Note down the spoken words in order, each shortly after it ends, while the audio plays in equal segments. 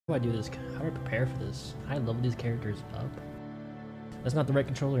How do I do this? How do I prepare for this? I level these characters up. That's not the right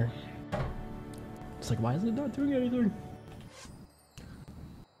controller. It's like, why is it not doing anything?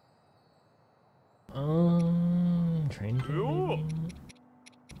 Training camp.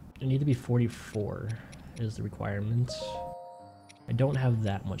 I need to be 44 is the requirement. I don't have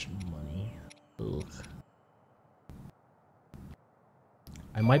that much money. Ugh.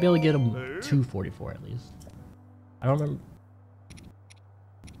 I might be able to get him to 44 at least. I don't remember.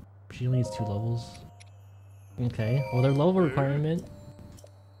 She only needs 2 levels. Okay, well their level requirement.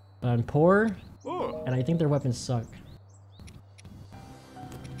 I'm poor, and I think their weapons suck.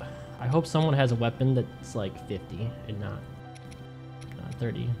 I hope someone has a weapon that's like 50 and not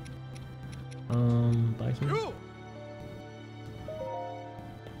 30. Blacksmith.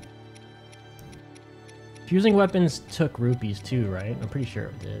 Fusing weapons took rupees too, right? I'm pretty sure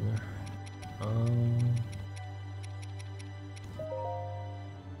it did.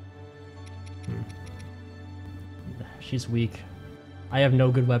 She's weak. I have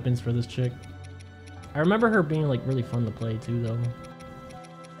no good weapons for this chick. I remember her being like really fun to play too though.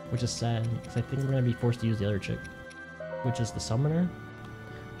 Which is sad, because I think we're gonna be forced to use the other chick. Which is the summoner.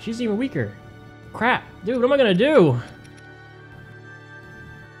 She's even weaker. Crap! Dude, what am I gonna do?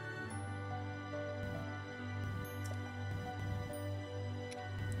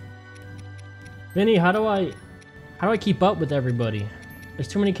 Vinny, how do I keep up with everybody? There's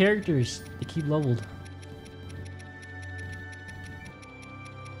too many characters to keep leveled.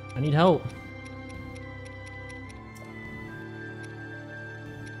 I need help.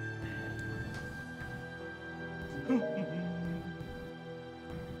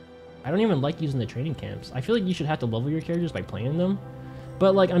 I don't even like using the training camps. I feel like you should have to level your characters by playing them.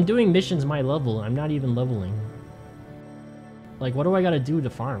 But like, I'm doing missions my level, and I'm not even leveling. Like, what do I gotta do to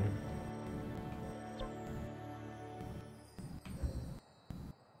farm?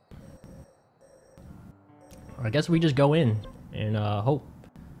 I guess we just go in and hope.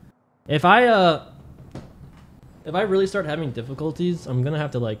 If I really start having difficulties, I'm gonna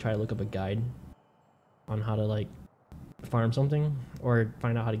have to like try to look up a guide on how to like farm something or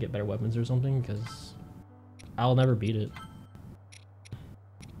find out how to get better weapons or something, because I'll never beat it.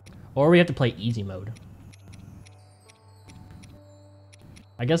 Or we have to play easy mode.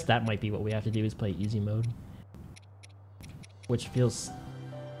 I guess that might be what we have to do, is play easy mode, which feels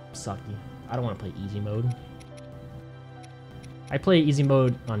sucky. I don't want to play easy mode. I play easy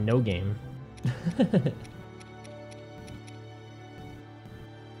mode on no game.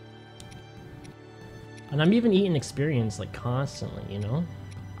 And I'm even eating experience like constantly, you know?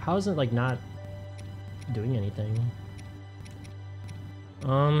 How is it like not doing anything?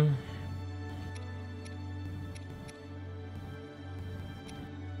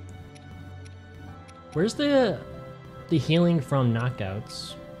 Where's the healing from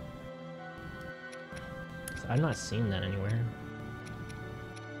knockouts? I've not seen that anywhere.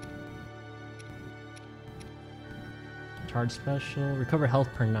 Charge special, recover health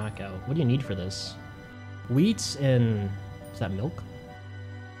per knockout. What do you need for this? Wheats and... is that milk?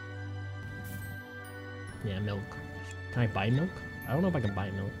 Yeah, milk. Can I buy milk? I don't know if I can buy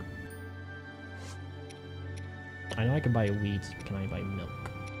milk. I know I can buy wheat, but can I buy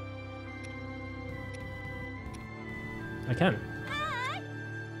milk? I can.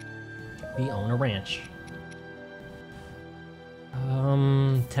 We own a ranch.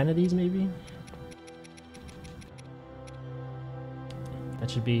 10 of these maybe? That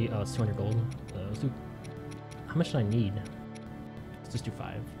should be, oh, it's 200 gold. Let's do, how much do I need? Let's just do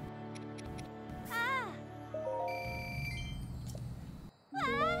 5.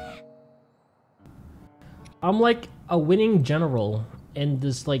 I'm like a winning general in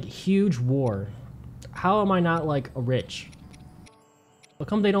this like huge war. How am I not like rich? How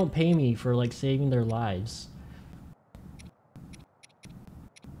come they don't pay me for like saving their lives?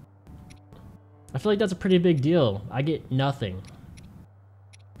 I feel like that's a pretty big deal. I get nothing.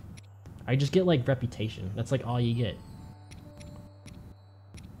 I just get like reputation. That's like all you get.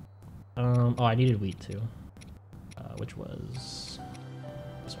 Oh, I needed wheat too. Which was...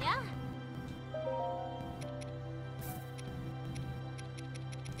 this one. Yeah.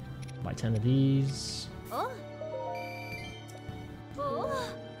 Buy 10 of these. Oh.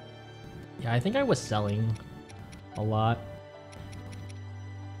 Oh. Yeah, I think I was selling a lot.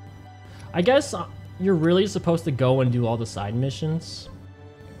 I guess you're really supposed to go and do all the side missions.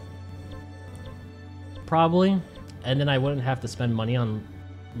 Probably. And then I wouldn't have to spend money on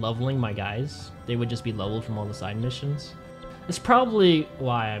leveling my guys. They would just be leveled from all the side missions. It's probably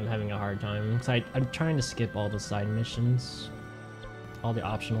why I'm having a hard time. Because I'm trying to skip all the side missions. All the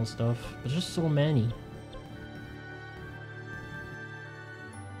optional stuff. There's just so many.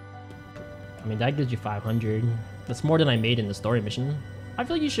 I mean, that gives you 500. That's more than I made in the story mission. I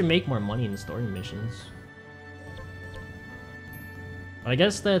feel like you should make more money in the story missions. But I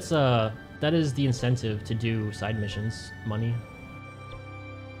guess that is the incentive to do side missions, money.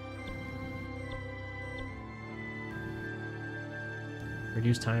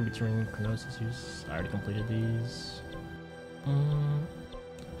 Reduce time between chronosis use. I already completed these.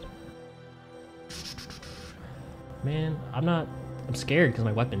 Man, I'm scared because of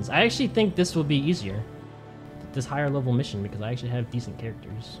my weapons. I actually think this will be easier. This higher level mission because I actually have decent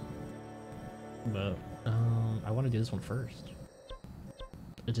characters. But I want to do this one first.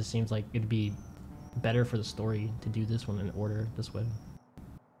 It just seems like it'd be better for the story to do this one in order this way.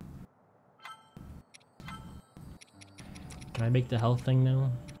 Can I make the health thing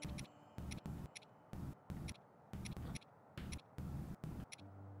now?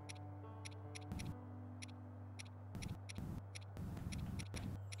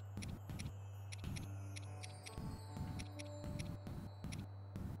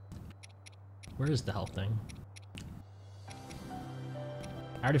 Where is the health thing?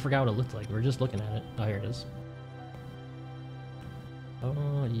 I already forgot what it looked like. We were just looking at it. Oh, here it is.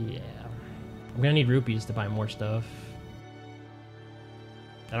 Oh, yeah. I'm gonna need rupees to buy more stuff.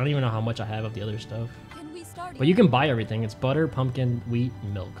 I don't even know how much I have of the other stuff. But you can buy everything. It's butter, pumpkin, wheat,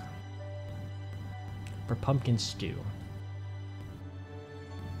 and milk. For pumpkin stew.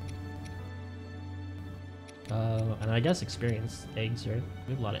 And I guess experience. Eggs, right?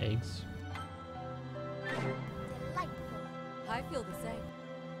 We have a lot of eggs. I feel the same.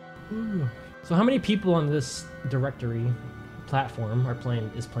 Ooh. So how many people on this directory platform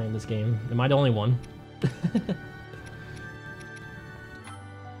is playing this game? Am I the only one?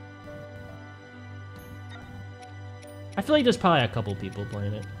 I feel like there's probably a couple people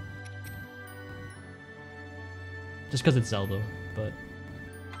playing it. Just because it's Zelda, but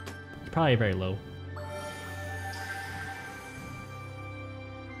it's probably very low.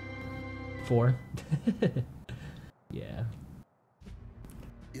 4. Yeah.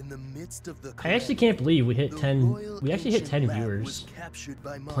 In the midst of the I actually can't believe we hit 10. We actually hit 10 viewers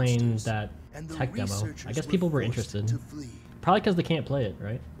playing that tech demo. I guess people were interested. Probably because they can't play it,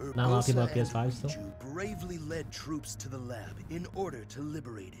 right? Not a lot of people have PS5 still. Bravely led troops to the lab in order to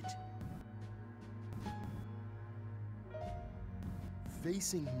liberate it.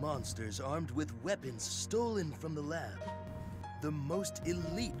 Facing monsters armed with weapons stolen from the lab, the most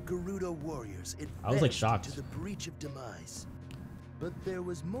elite Gerudo warriors advanced shocked. to the breach of demise. But there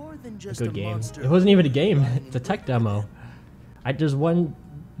was more than just a good game. Monster it wasn't even a game. It's a tech demo. There's one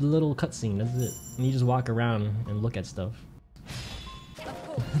little cutscene. That's it. And you just walk around and look at stuff.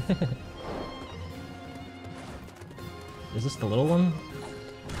 Is this the little one?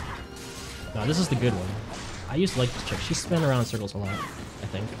 No, this is the good one. I used to like this chick. She spun around in circles a lot, I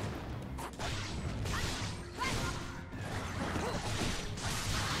think.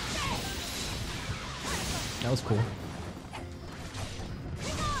 That was cool.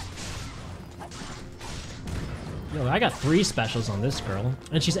 Yo, I got 3 specials on this girl,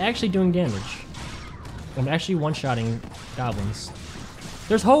 and she's actually doing damage. I'm actually one-shotting goblins.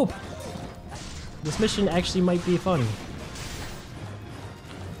 There's hope! This mission actually might be fun.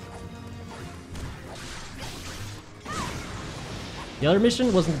 The other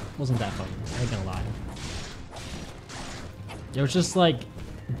mission wasn't that fun, I ain't gonna lie. It was just like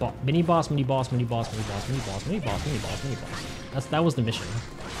mini boss, mini boss, mini boss, mini boss, mini boss, mini boss, mini boss, mini boss. That was the mission.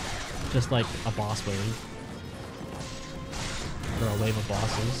 Just like a boss wave. Or a wave of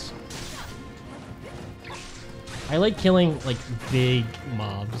bosses. I like killing like big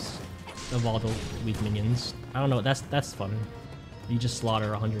mobs of all the weak minions. I don't know, that's fun. You just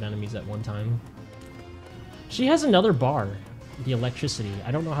slaughter 100 enemies at one time. She has another bar, the electricity.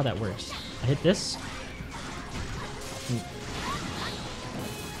 I don't know how that works. I hit this.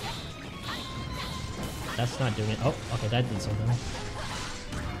 That's not doing it. Oh, okay, that did something.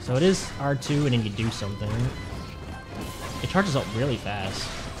 So it is R2 and then you do something. It charges up really fast.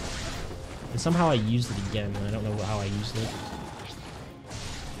 And somehow I used it again, and I don't know how I used it.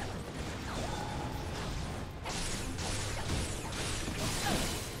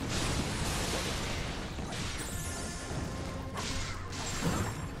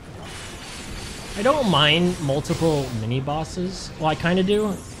 I don't mind multiple mini-bosses. Well, I kind of do.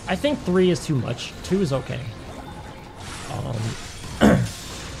 I think 3 is too much. 2 is okay.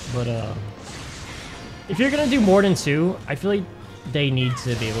 But, if you're gonna do more than 2, I feel like they need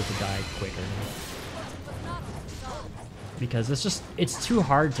to be able to die quicker. Because it's too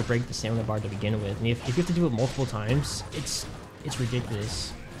hard to break the stamina bar to begin with. And if you have to do it multiple times, it's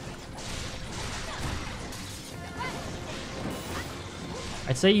ridiculous.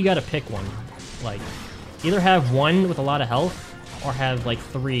 I'd say you gotta pick one. like either have one with a lot of health or have like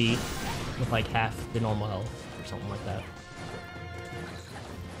 3 with like half the normal health or something like that.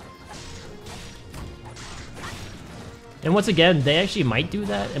 And once again, they actually might do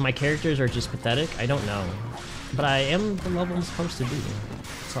that, and my characters are just pathetic. I don't know. But I am the level I'm supposed to be.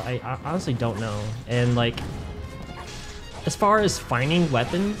 So I honestly don't know. And like, as far as finding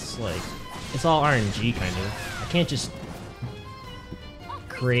weapons, like, it's all RNG kind of. I can't just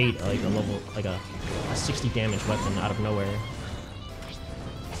create like a level, like a 60 damage weapon out of nowhere.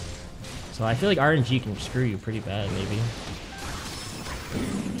 So I feel like RNG can screw you pretty bad, maybe.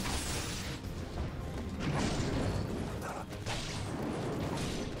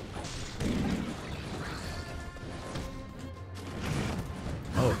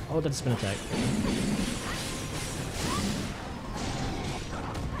 Oh, that's a spin attack.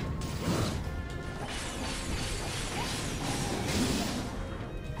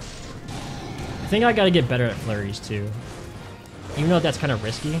 I think I gotta get better at flurries too. Even though that's kind of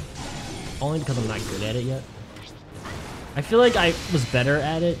risky. Only because I'm not good at it yet. I feel like I was better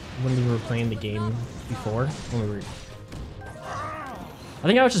at it when we were playing the game before. I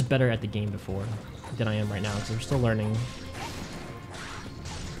think I was just better at the game before than I am right now, because I'm still learning.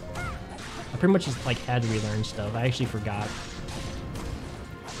 I pretty much just like had to relearn stuff. I actually forgot.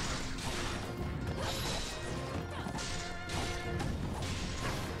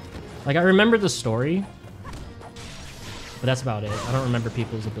 Like, I remember the story, but that's about it. I don't remember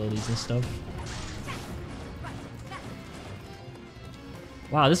people's abilities and stuff.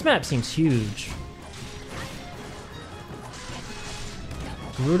 Wow, this map seems huge.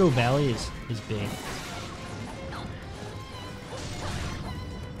 Gerudo Valley is big.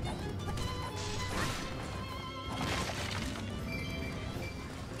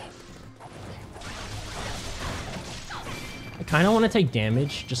 I kind of want to take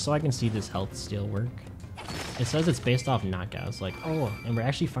damage just so I can see this health steal work. It says it's based off knockouts, like, oh, and we're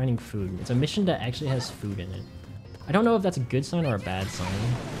actually finding food. It's a mission that actually has food in it. I don't know if that's a good sign or a bad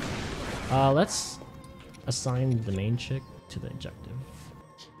sign. Let's assign the main chick to the objective.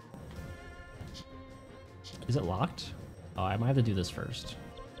 Is it locked? Oh, I might have to do this first.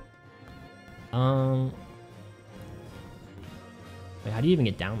 Wait, how do you even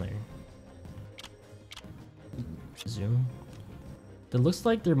get down there? Zoom. It looks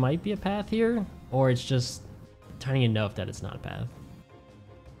like there might be a path here, or it's just tiny enough that it's not a path.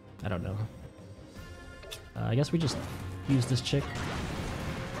 I don't know. I guess we just use this chick.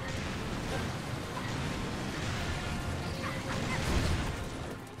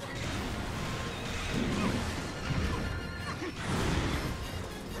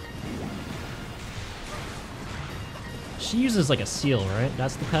 She uses like a seal, right?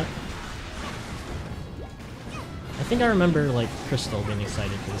 That's the pet? I think I remember like Crystal being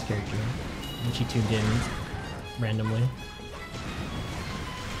excited for this character when she tuned in randomly.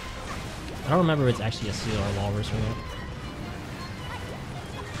 I don't remember if it's actually a seal or a walrus or not.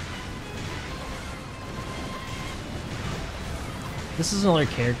 This is another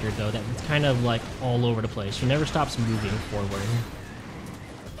character though that's kind of like all over the place. She never stops moving forward.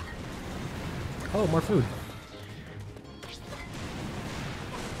 Oh, more food.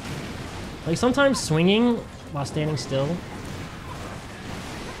 Like sometimes swinging while standing still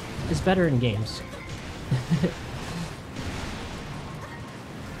is better in games.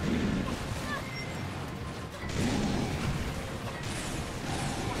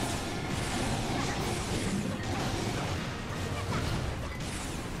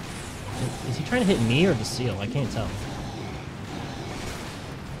 Is he trying to hit me or the seal? I can't tell.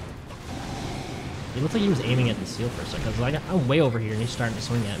 It looks like he was aiming at the seal for a second, because like, I'm way over here and he's starting to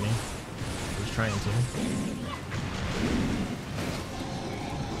swing at me. He's trying to.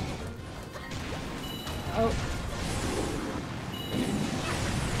 Oh.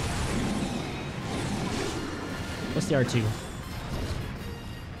 What's the R2?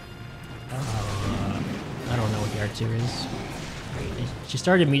 I don't know what the R2 is. She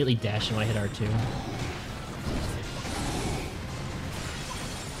started immediately dashing when I hit R2.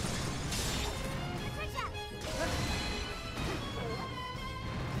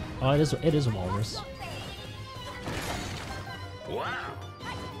 Oh, it is a walrus. Wow.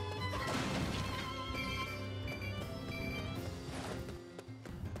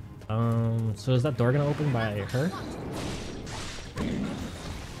 So is that door gonna open by her?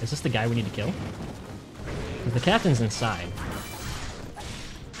 Is this the guy we need to kill? Because the captain's inside.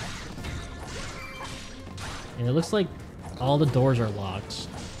 And it looks like all the doors are locked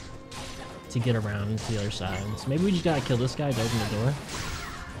to get around to the other side. So maybe we just gotta kill this guy to open the door.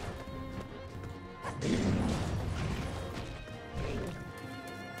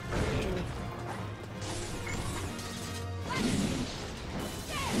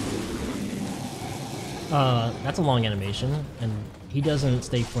 That's a long animation, and he doesn't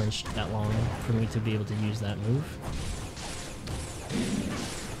stay flinched that long for me to be able to use that move.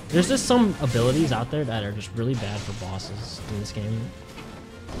 There's just some abilities out there that are just really bad for bosses in this game.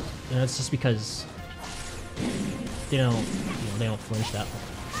 And it's just because they don't, they don't flinch that.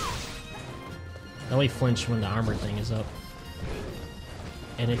 They only flinch when the armor thing is up.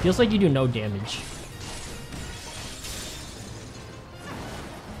 And it feels like you do no damage.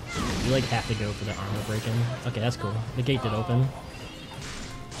 You like have to go for the armor break-in. Okay, that's cool. The gate did open.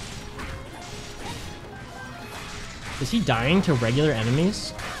 Is he dying to regular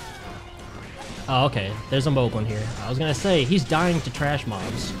enemies? Oh, okay. There's a Moblin here. I was gonna say, he's dying to trash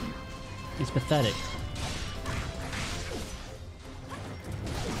mobs. He's pathetic.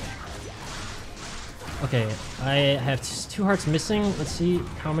 Okay, I have 2 hearts missing. Let's see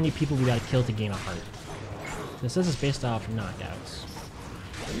how many people we gotta kill to gain a heart. This says it's based off knockouts.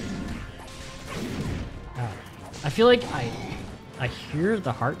 Ow. I feel like I hear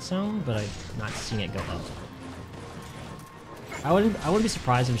the heart sound, but I'm not seeing it go up. I wouldn't be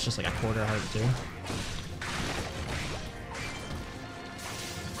surprised if it's just like a quarter heart too.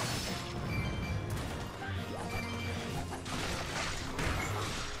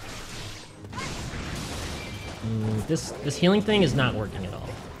 This healing thing is not working at all.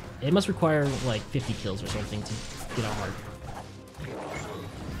 It must require like 50 kills or something to get a heart.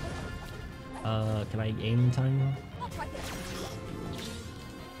 Can I aim in time?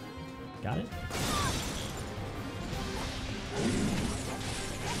 Got it?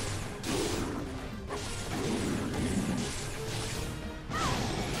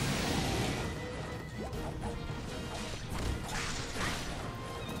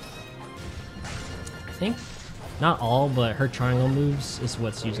 I think not all, but her triangle moves is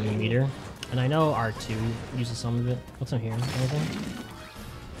what's using the meter. And I know R2 uses some of it. What's in here? Anything?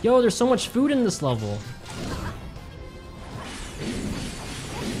 Yo, there's so much food in this level.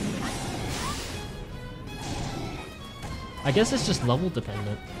 I guess it's just level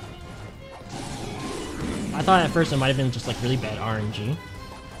dependent. I thought at first it might have been just like really bad RNG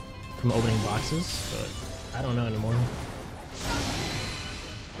from opening boxes, but I don't know anymore.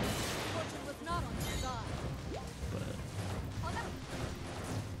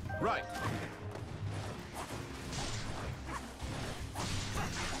 Right.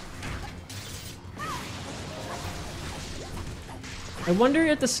 I wonder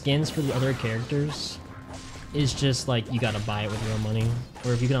if the skins for the other characters is just like you gotta buy it with real money,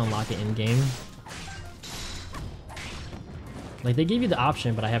 or if you can unlock it in game. Like they gave you the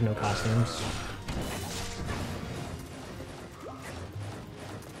option, but I have no costumes.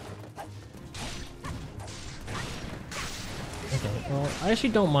 Okay, well, I actually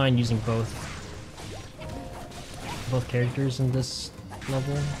don't mind using both characters in this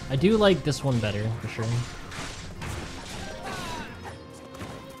level. I do like this one better, for sure.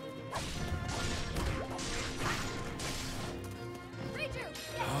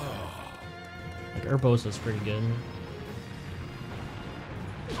 Like Urbosa's pretty good.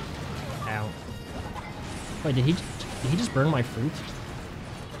 Ow. Wait, did he just burn my fruit?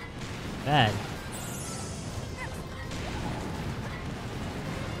 Bad.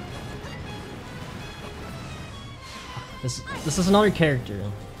 This is another character.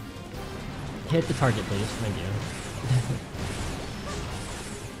 Hit the target, please. Thank you.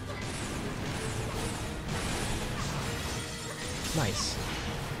 Nice.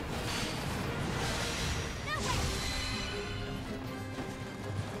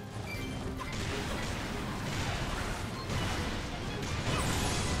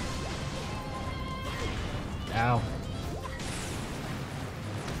 Ow.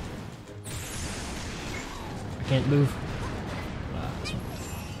 I can't move. This one.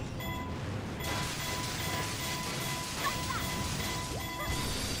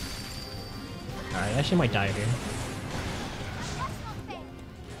 Alright, I actually might die here.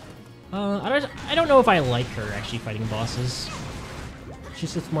 I don't know if I like her actually fighting bosses.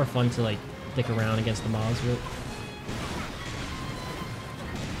 She's just more fun to like dick around against the mobs with.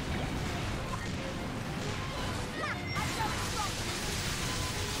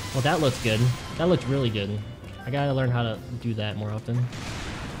 Well, that looked good. That looked really good. I gotta learn how to do that more often.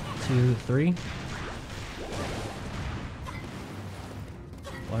 2, 3.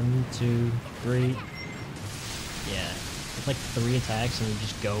 1, 2, 3. Yeah. It's like 3 attacks and you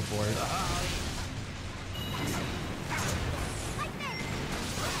just go for it.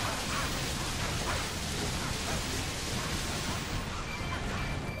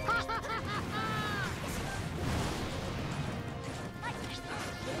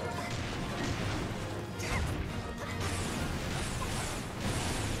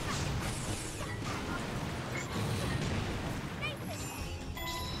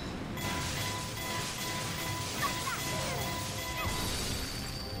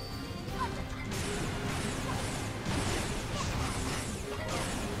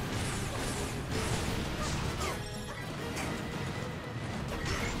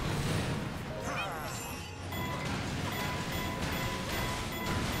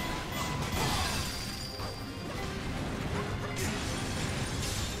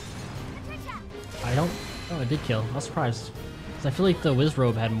 Oh, it did kill. I was surprised. Because I feel like the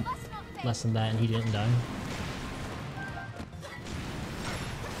Wizrobe had less than that and he didn't die.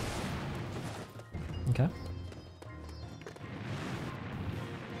 Okay.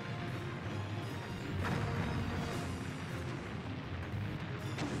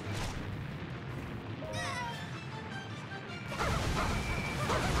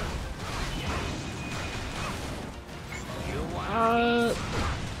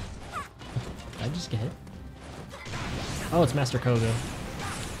 Did I just get hit? Oh, it's Master Koga.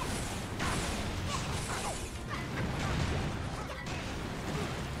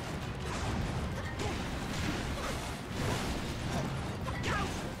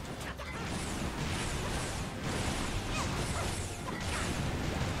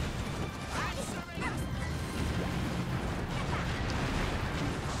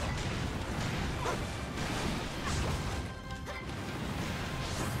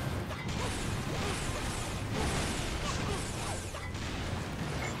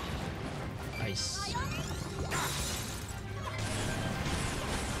 Nice.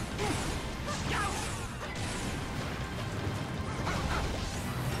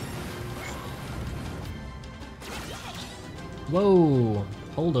 Whoa!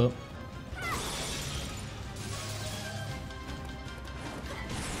 Hold up.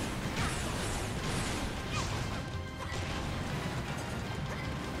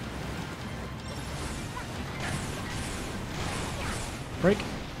 Break?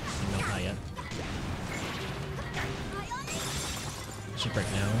 No, not yet. Should break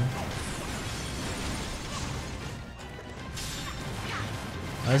now.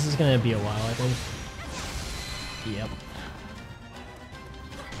 Oh, this is gonna be a while, I think. Yep.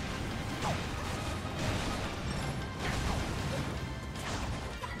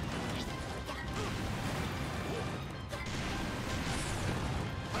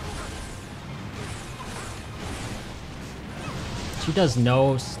 She does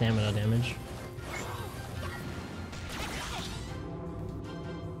no stamina damage.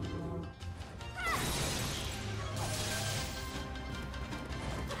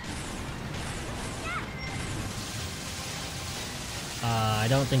 I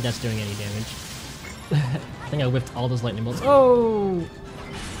don't think that's doing any damage. I think I whiffed all those lightning bolts. Oh!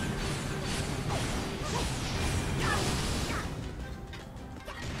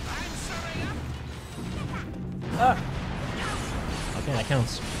 Ah! Okay, that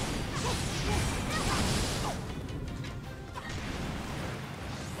counts.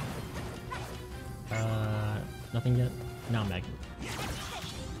 Nothing yet? Now Magnet.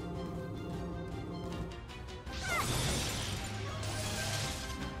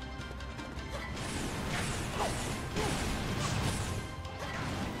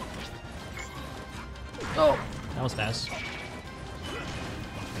 Oh! That was fast.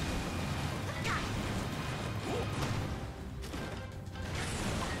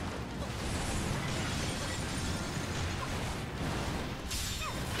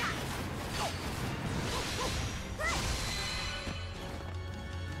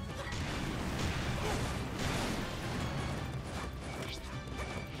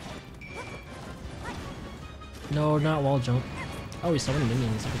 No, not wall jump. Oh, he's summoning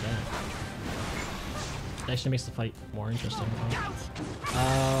minions, look at that. That actually makes the fight more interesting.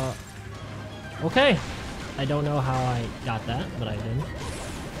 Okay. I don't know how I got that, but I did.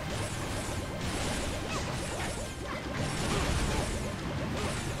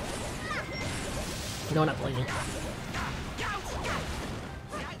 No, not lightning.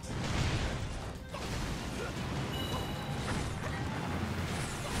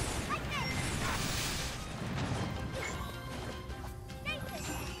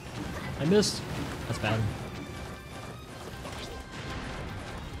 I missed. That's bad.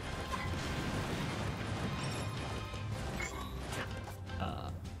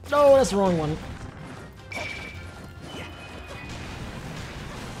 No, that's the wrong one.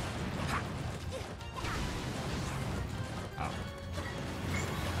 Oh.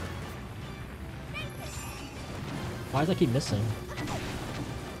 Why does I keep missing?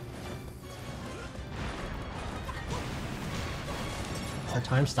 Our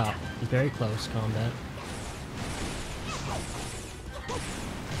time stop is very close, combat.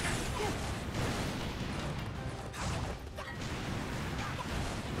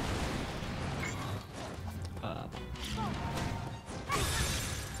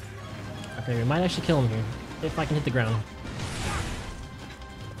 Okay, we might actually kill him here, if I can hit the ground.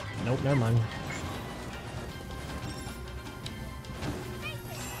 Nope, never mind.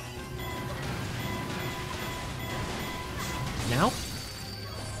 Now?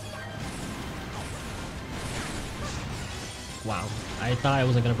 Wow, I thought I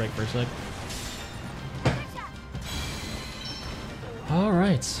wasn't gonna break for a sec. All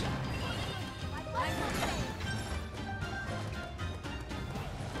right.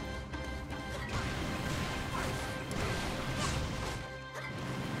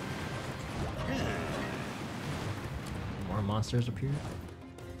 More monsters appear.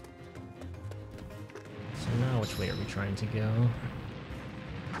 So now which way are we trying to go?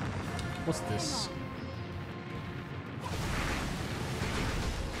 What's this?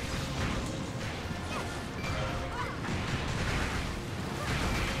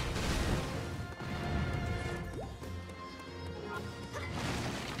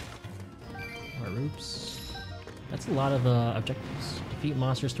 Oops. That's a lot of objectives. Defeat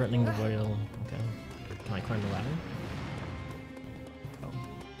monsters threatening the royal. Okay. Can I climb the ladder? Oh.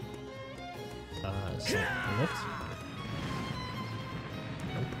 So lift?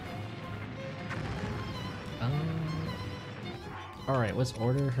 Nope. Alright, let's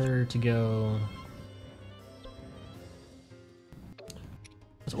order her to go.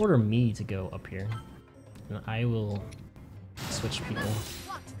 Let's order me to go up here. And I will switch people.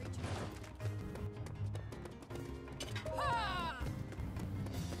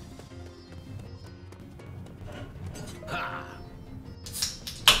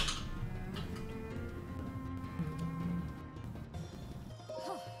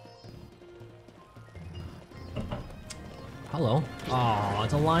 Hello. Oh,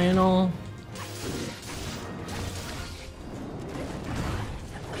 it's a Lionel.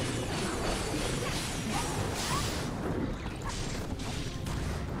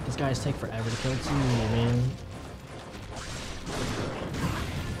 These guys take forever to kill too, man.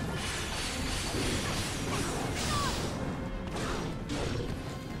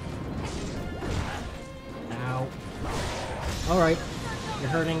 Ow. Alright. You're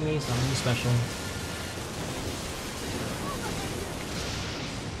hurting me, so I'm gonna be special.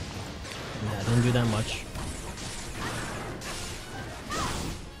 Yeah, didn't do that much.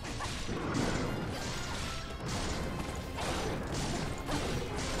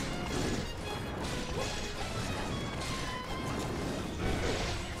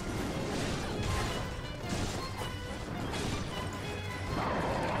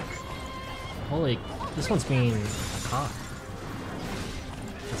 Holy, this one's being a cock.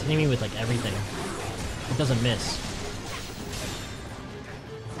 It's hitting me with like everything. It doesn't miss.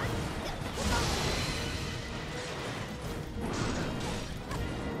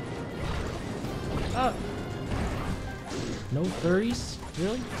 No furries?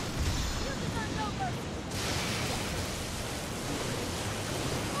 Really?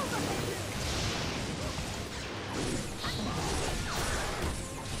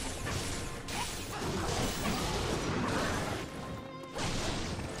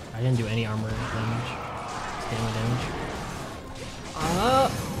 I didn't do any armor damage. Stamina damage.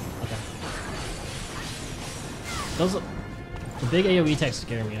 Okay. Those, the big AoE attacks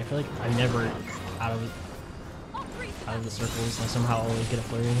scare me. I feel like I'm never out of the circles. I somehow always get a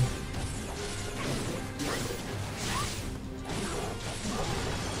flurry.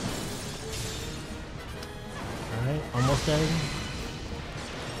 Alright, almost dead.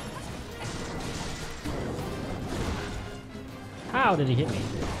 How did he hit me?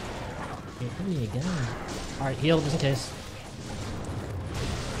 He hit me again. Alright, heal just in case.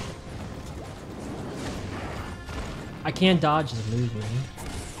 I can't dodge his moves, man.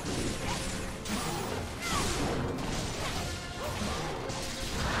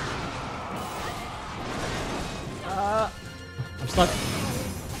 I'm stuck.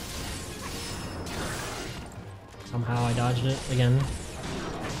 Somehow I dodged it again.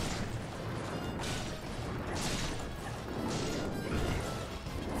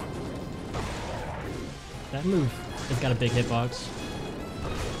 That move has got a big hitbox.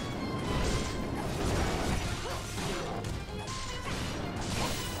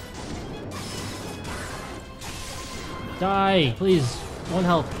 Die, please. One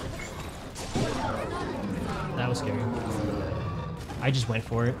health. That was scary. I just went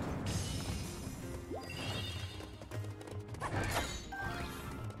for it.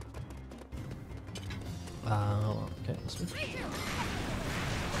 Okay, let's switch.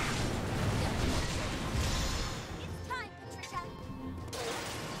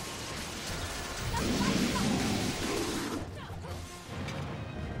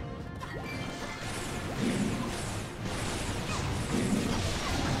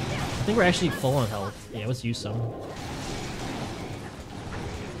 I think we're actually full on health. Yeah, let's use some.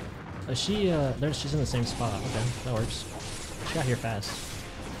 She's in the same spot. Okay, that works. She got here fast.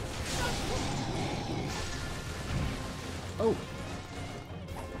 Oh.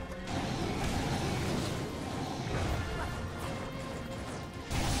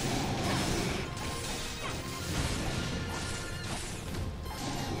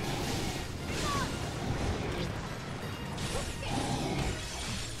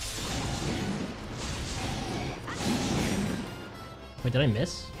 Wait, did I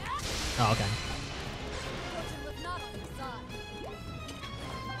miss? Oh, okay. Fortune was not on your side.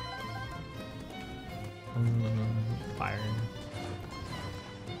 Fire.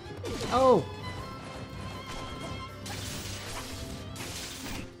 Oh!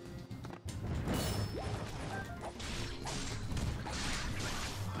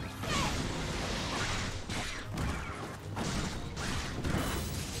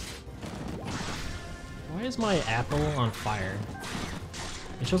 Why is my apple on fire?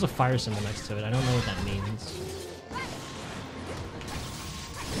 It shows a fire symbol next to it. I don't know what that means.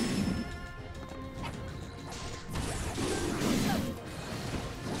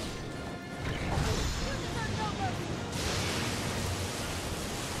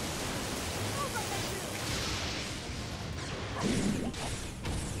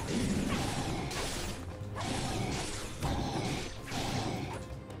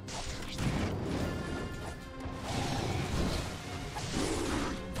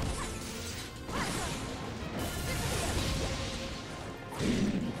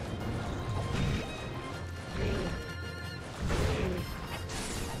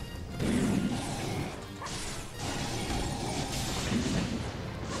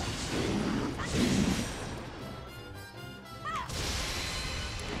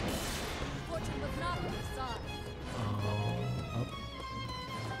 Fortune was not on your side. Oh.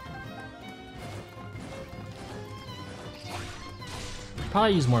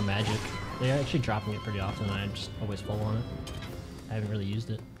 Probably use more magic. They're actually dropping it pretty often and I'm just always full on it. I haven't really used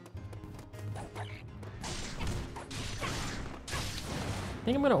it. I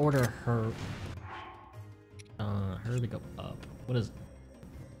think I'm gonna order her her to go up. What is,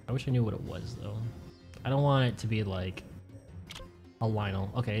 I wish I knew what it was though. I don't want it to be like a Lionel.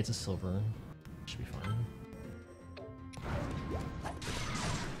 Okay, it's a silver. Should be fine.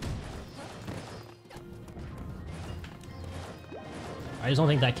 I just don't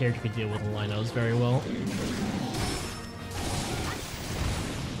think that character could deal with Linos very well.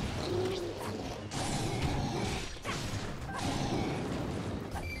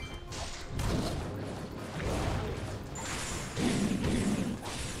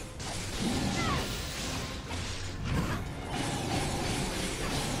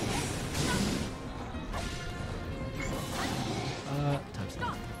 Time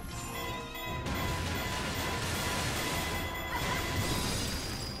stop.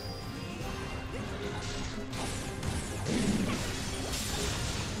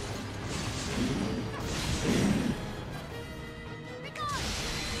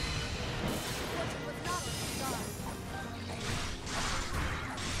 Fortune was not on your side.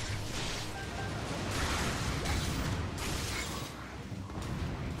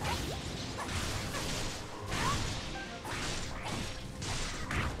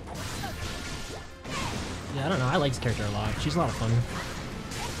 Yeah, I don't know. I like this character a lot. She's a lot of fun.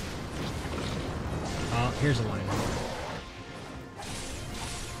 Here's a line.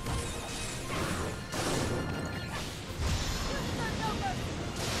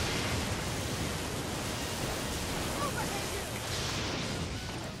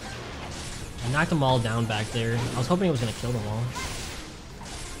 I knocked them all down back there. I was hoping it was gonna kill them all.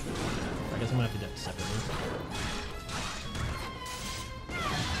 I guess I'm gonna have to do it separately.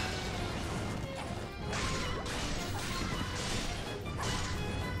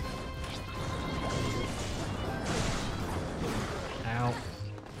 Ow.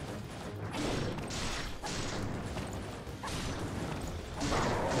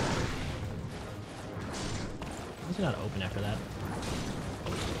 It's not open after that.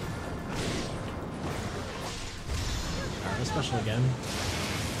 Alright, let's special again.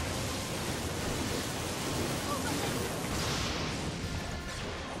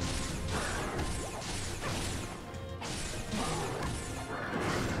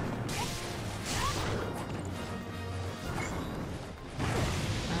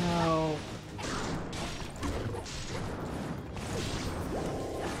 Ow.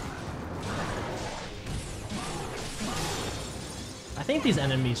 I think these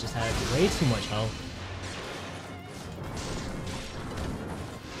enemies just have way too much health.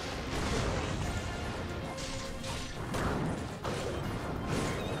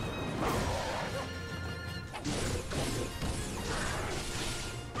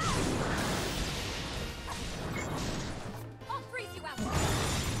 I'll freeze you out.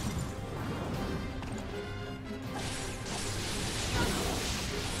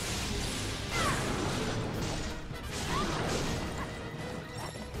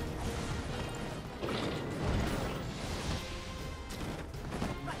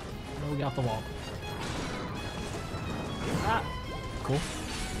 Oh, get off the wall. Ah, cool.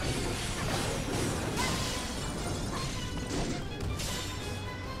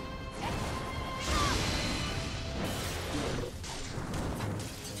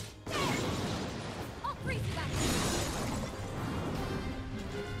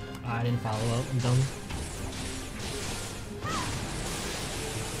 I didn't follow up. I'm dumb.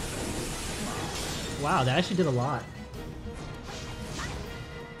 Wow, that actually did a lot.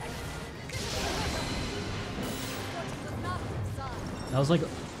 That was like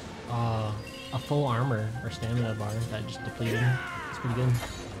a full armor or stamina bar that just depleted. It's pretty good.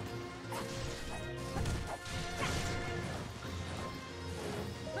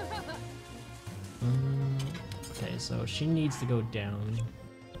 Okay, so she needs to go down.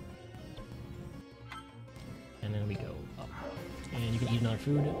 And then we go up. And you can eat another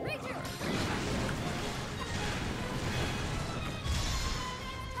food.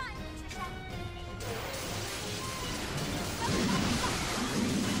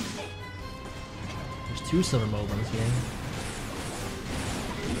 There's 2 silver moblins here.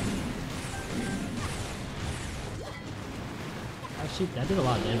 Actually, that did a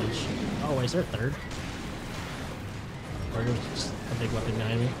lot of damage. Oh, wait, is there a third? Or it was just a big weapon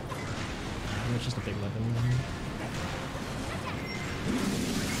behind me? It was just a big weapon behind me.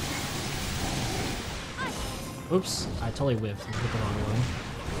 Oops, I totally whiffed. I hit the wrong one.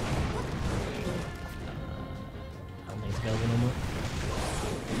 I don't think it's available no more.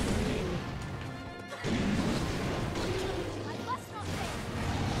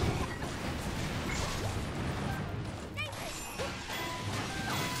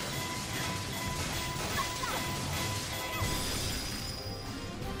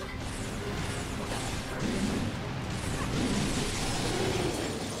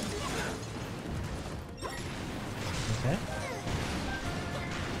 Okay.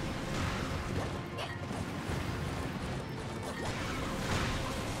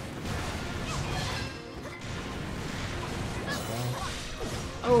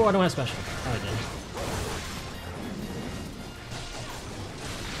 Oh, I don't have special. Oh, I did.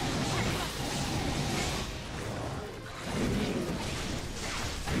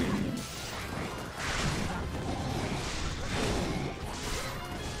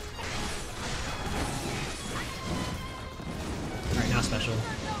 Alright, now special.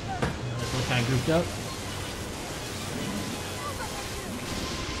 That's both kind of grouped up.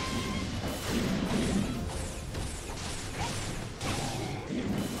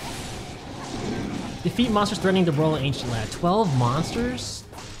 Defeat monsters threatening the Royal Ancient Lab. 12 monsters?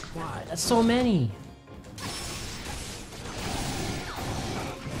 Why? That's so many!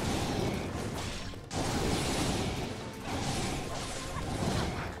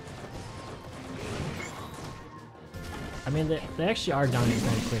 I mean, they actually are dying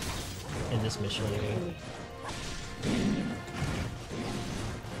very quick in this mission anyway.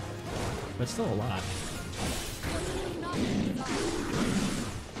 But still a lot.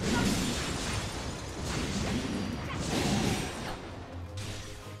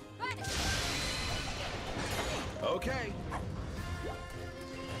 Okay.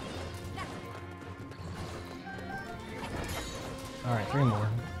 Alright, 3 more.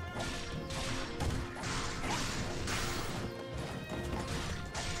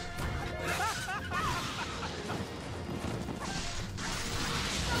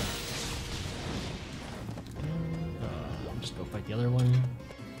 Just go fight the other one.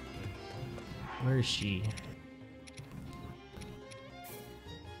 Where is she?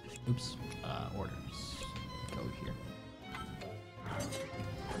 Oops. Orders. Go here.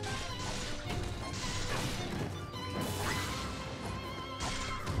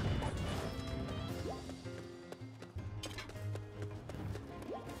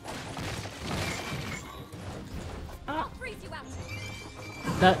 I'll freeze you out.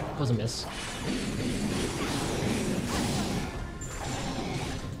 That was a miss.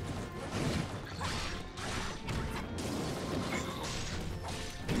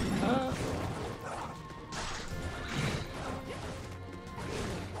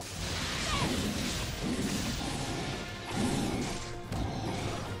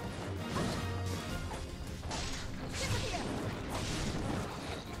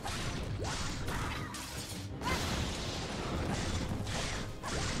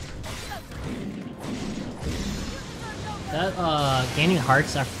 That gaining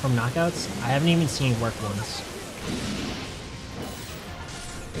hearts from knockouts, I haven't even seen work once.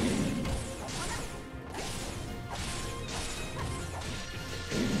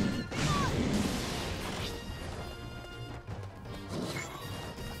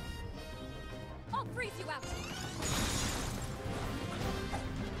 I'll freeze you out.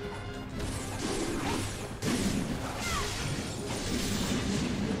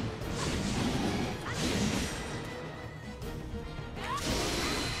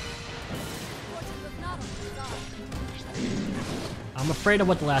 Fortune was not on your side. I'm afraid of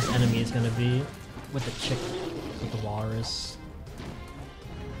what the last enemy is gonna be with the chick, with the walrus.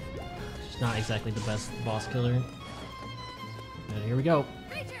 not exactly the best boss killer. And here we go.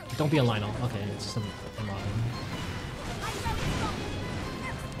 Don't be a Lionel. Okay, it's just a model.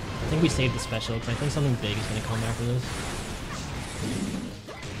 I think we saved the special because I think something big is gonna come after this.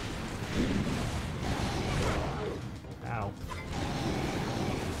 Ow.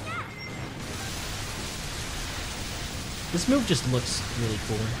 This move just looks really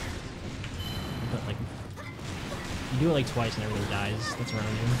cool. But like, you do it like twice and everybody dies that's around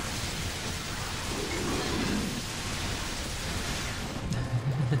you.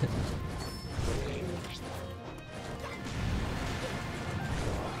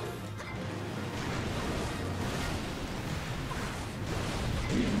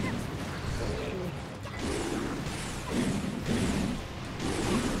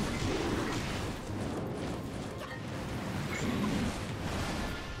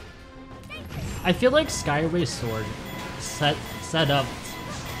 I feel like Skyway's sword set up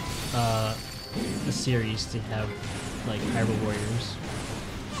the series to have like Hyrule Warriors.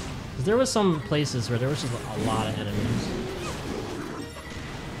 Cause there was some places where there was just a lot of enemies.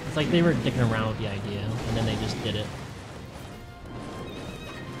 It's like they were dicking around with the idea, and then they just did it.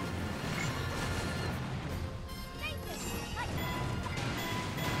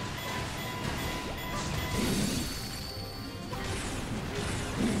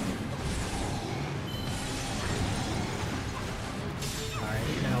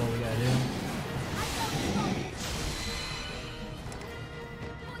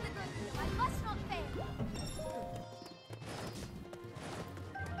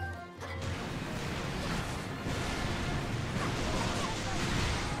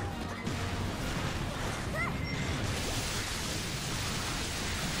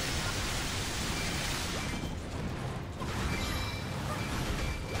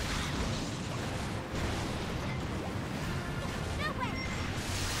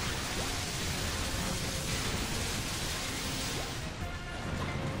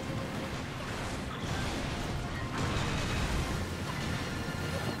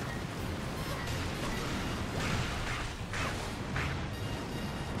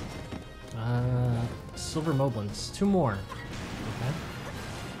 Silver Moblins. 2 more. Okay.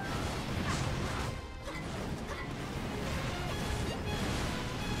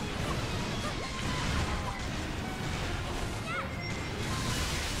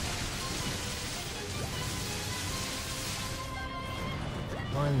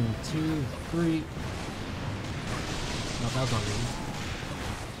 One, two, three. No, that was not me.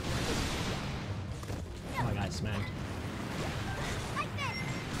 Oh, I got smacked.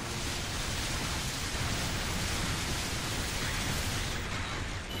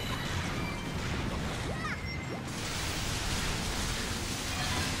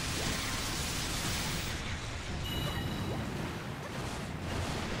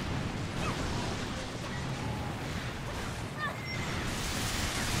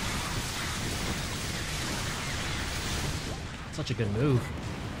 Such a good move.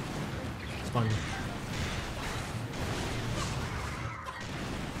 It's fun.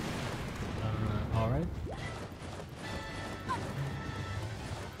 Alright.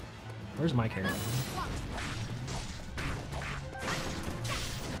 Where's my character?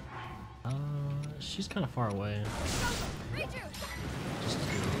 She's kind of far away. Just do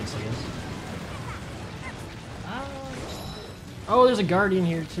this, I guess. Oh, there's a Guardian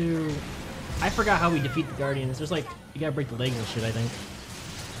here too. I forgot how we defeat the Guardians. There's like, you gotta break the legs and shit, I think.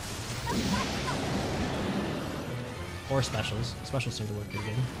 Or specials. Specials seem to work pretty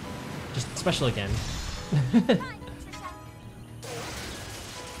good. Just special again.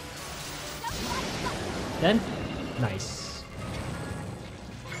 Then? Nice.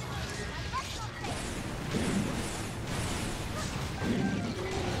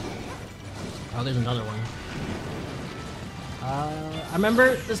 Oh, there's another one. I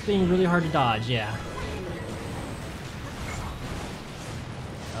remember this being really hard to dodge, yeah.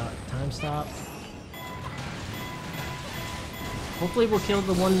 Time stop. Hopefully we'll kill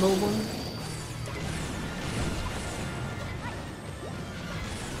the one low one.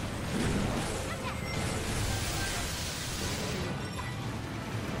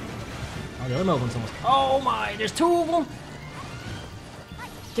 Oh, the other low one's almost... Oh my! There's 2 of them!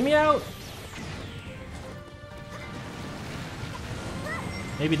 Get me out!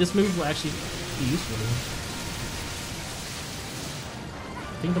 Maybe this move will actually be useful to him.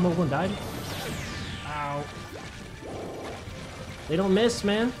 I think the mobile one died. Ow. They don't miss,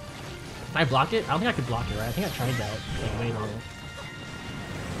 man. Can I block it? I don't think I could block it, right? I think I tried that. Like, wait on it.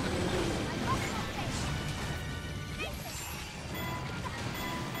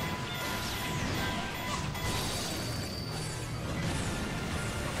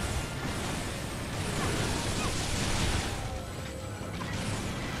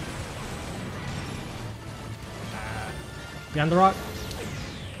 Behind the rock.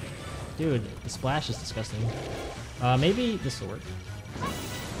 Dude, the splash is disgusting. Maybe this will work.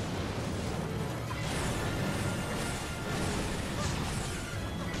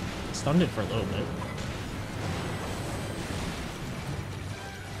 Stunned it for a little bit.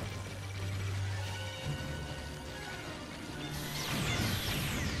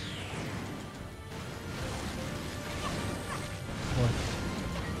 What?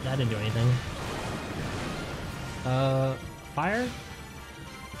 That didn't do anything. Fire?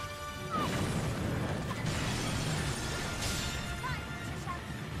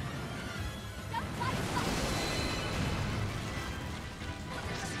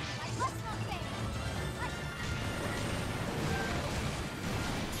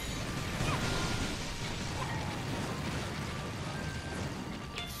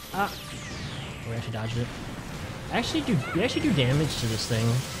 Ah! We actually dodged it. We actually do damage to this thing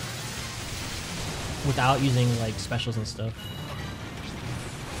without using like specials and stuff.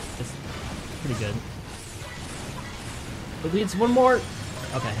 It's pretty good. It leads one more.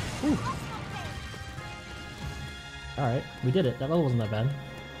 Okay. Alright, we did it. That level wasn't that bad.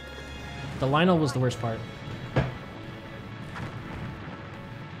 The Lionel was the worst part.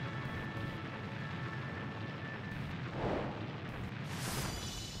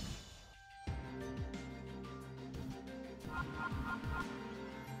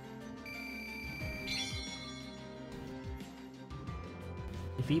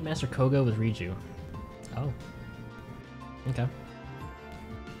 Defeat Master Koga with Riju. Oh. Okay.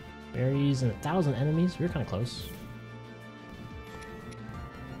 Berries and 1,000 enemies. We were kind of close.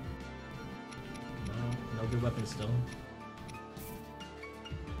 No good weapons still.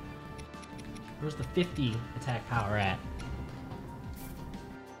 Where's the 50 attack power at?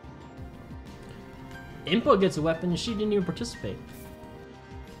 Impa gets a weapon and she didn't even participate.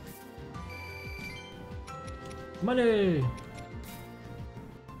 Money!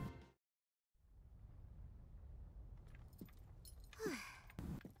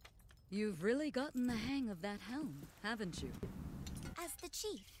 You've really gotten the hang of that helm, haven't you? As the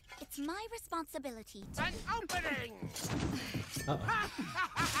chief, it's my responsibility to... An opening! As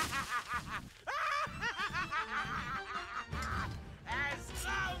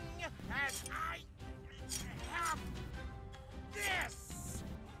long as I have this,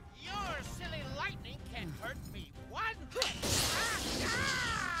 your silly lightning can't hurt me one bit.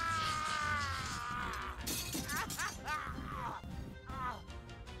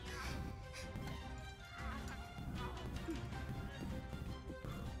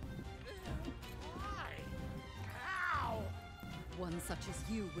 One such as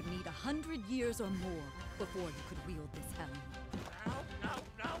you would need 100 years or more before you could wield this helm. No!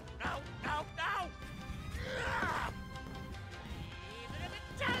 Even if it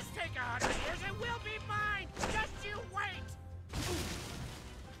does take 100 years, it will be mine! Just you wait!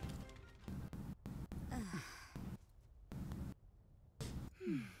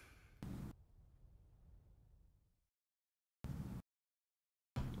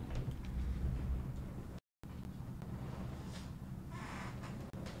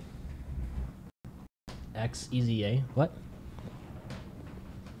 X easy A. What?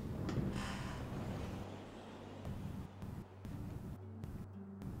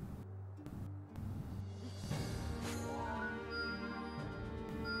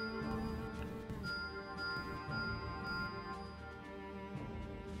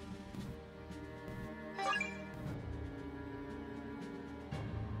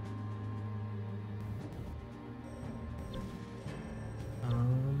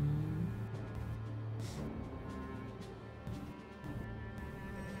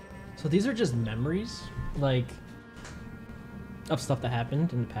 So these are just memories, like, of stuff that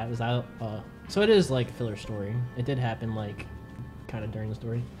happened in the past. So it is like a filler story. It did happen, like, kind of during the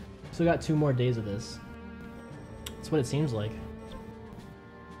story. So we got 2 more days of this. That's what it seems like.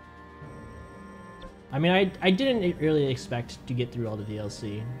 I mean, I didn't really expect to get through all the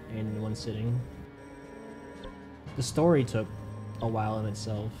DLC in one sitting. The story took a while in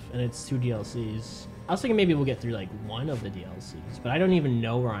itself, and it's 2 DLCs. I was thinking maybe we'll get through like 1 of the DLCs, but I don't even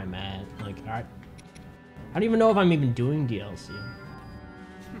know where I'm at. Like, I don't even know if I'm even doing DLC.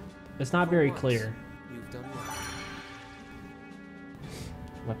 It's not very clear. You've done well.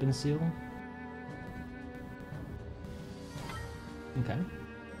 Weapon seal. Okay.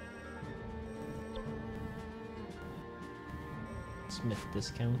 Smith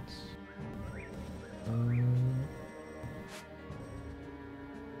discounts.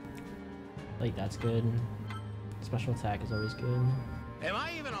 Like, that's good. Special attack is always good. Am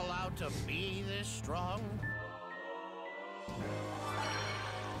I even allowed to be this strong?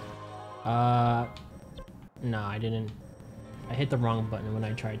 No, I didn't I hit the wrong button when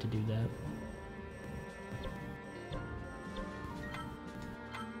I tried to do that.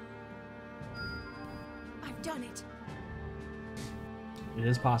 I've done it. It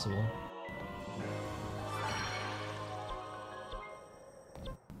is possible.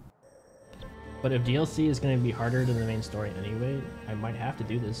 But if DLC is going to be harder than the main story anyway, I might have to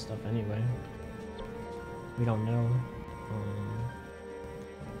do this stuff anyway. We don't know.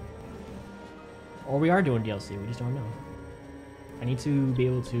 Or we are doing DLC, we just don't know. I need to be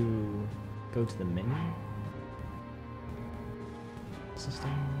able to go to the menu. System.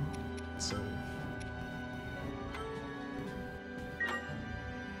 Save.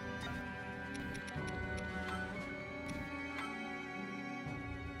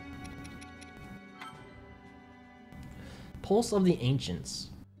 Pulse of the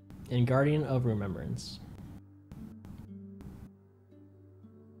Ancients and Guardian of Remembrance.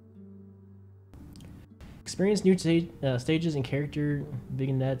 Experience new stages and character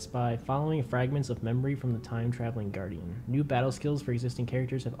vignettes by following fragments of memory from the time-traveling Guardian. New battle skills for existing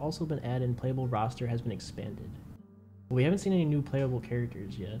characters have also been added and playable roster has been expanded. But we haven't seen any new playable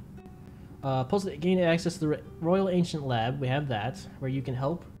characters yet. Gain access to the Royal Ancient Lab. We have that, where you can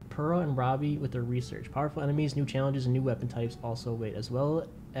help Purah and Robbie with their research. Powerful enemies, new challenges, and new weapon types also await, as well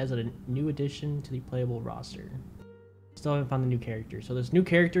as a new addition to the playable roster. Still haven't found the new characters. So there's new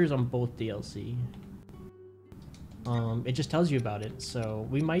characters on both DLC. It just tells you about it, so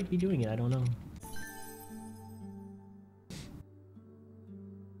we might be doing it, I don't know.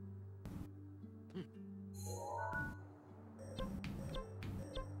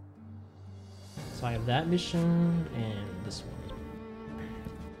 So I have that mission and this one.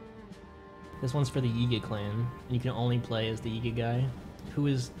 This one's for the Yiga clan, and you can only play as the Yiga guy, who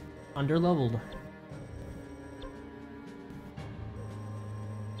is underleveled.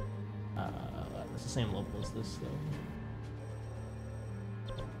 It's the same level as this though.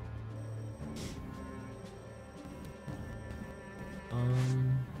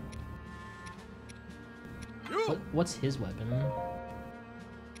 What's his weapon?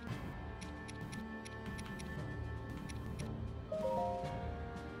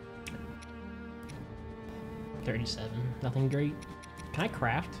 $37. Nothing great. Can I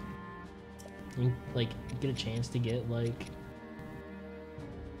craft? Can you, like, get a chance to get, like,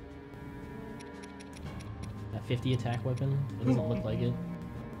 a 50 attack weapon? It doesn't look like it.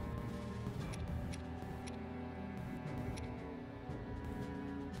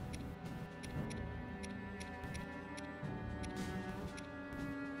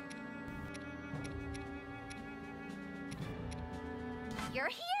 You're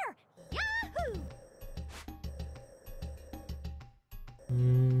here! Yahoo!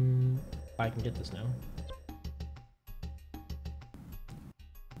 I can get this now.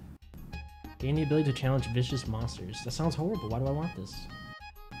 Gain the ability to challenge vicious monsters. That sounds horrible. Why do I want this?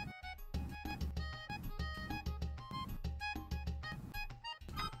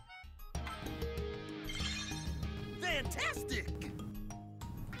 Fantastic!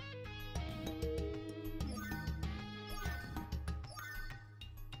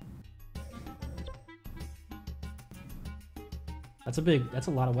 That's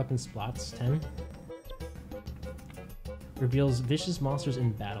a lot of weapon slots. 10. Reveals vicious monsters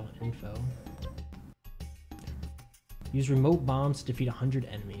in battle info. Use remote bombs to defeat 100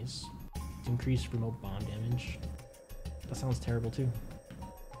 enemies. To increase remote bomb damage. That sounds terrible too.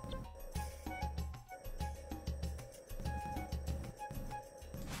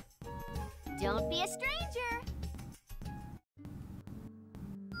 Don't be a stranger!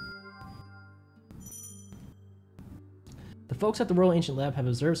 The folks at the Royal Ancient Lab have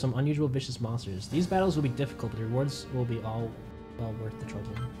observed some unusual vicious monsters. These battles will be difficult, but the rewards will be all well worth the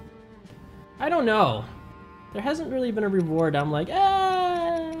trouble. I don't know. There hasn't really been a reward. I'm like,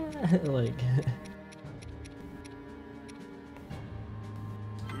 ah, like.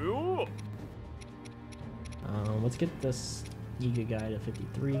 Let's get this Yiga guy to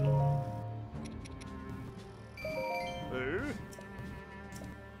 53.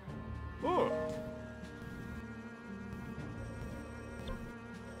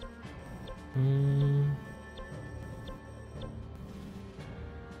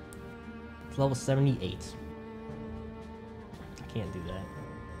 It's level 78. I can't do that.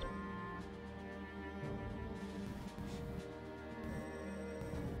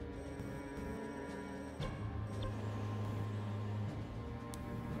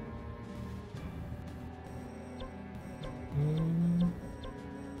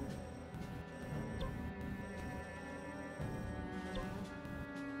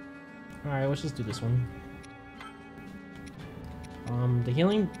 Alright, let's just do this one. The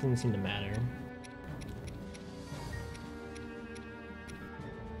healing didn't seem to matter.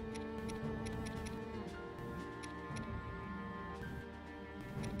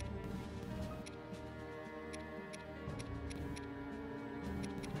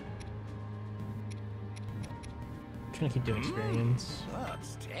 gonna keep doing experience.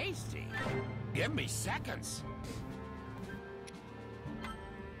 Looks tasty. Give me seconds.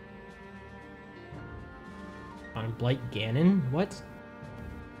 On Blight Ganon? What?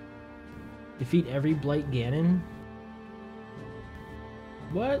 Defeat every Blight Ganon?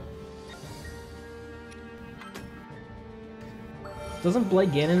 What? Doesn't Blight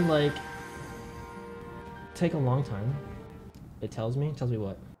Ganon, like, take a long time? It tells me? It tells me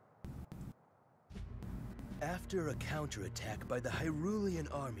what? After a counterattack by the Hyrulean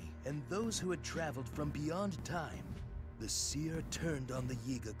army and those who had traveled from beyond time, the Seer turned on the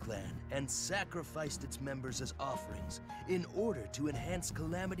Yiga clan and sacrificed its members as offerings in order to enhance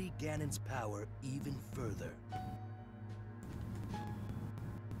Calamity Ganon's power even further.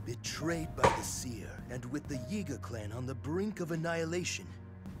 Betrayed by the Seer and with the Yiga clan on the brink of annihilation,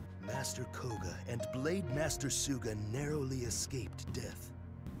 Master Koga and Blade Master Suga narrowly escaped death.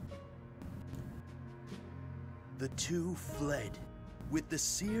 The two fled, with the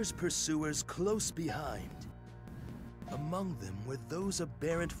Seer's pursuers close behind. Among them were those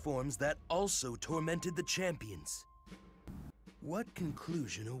aberrant forms that also tormented the champions. What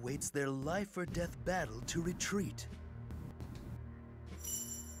conclusion awaits their life or death battle to retreat?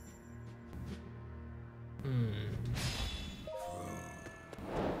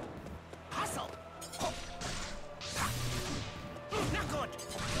 Hustle! Not good!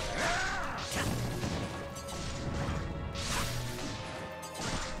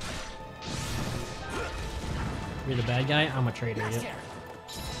 You're the bad guy? I'm a traitor, yep.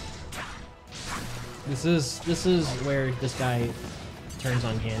 This is where this guy turns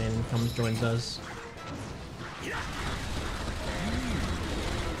on Ganon, comes joins us.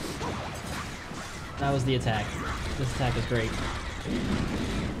 That was the attack. This attack is great.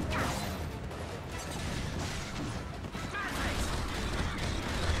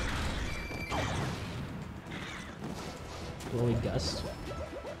 Glowy Gust.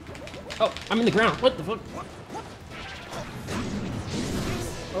 Oh, I'm in the ground. What the fuck?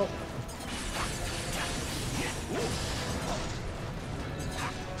 Oh.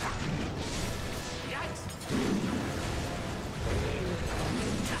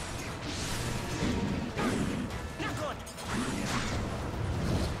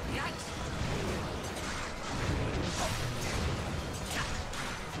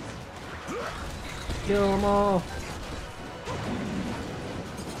 Kill them all.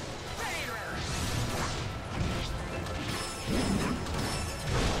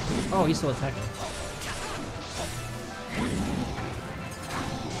 Oh, he's still attacking.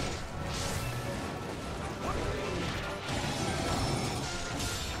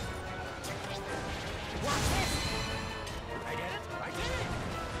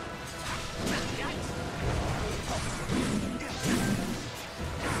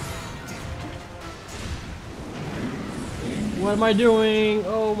 What am I doing?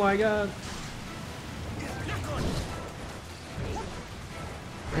 Oh my god.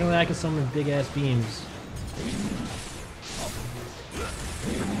 Anyway, I can summon big ass beams.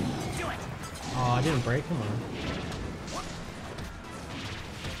 Oh, I didn't break? Come on.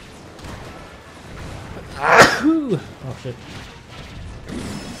 Oh shit.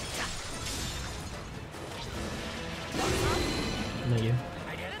 Thank you.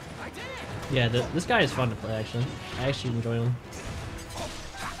 Yeah, this guy is fun to play actually. I actually enjoy him.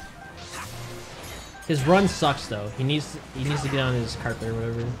 His run sucks though. He needs to get on his carpet or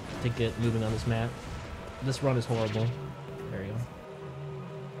whatever to get moving on this map. This run is horrible. There we go.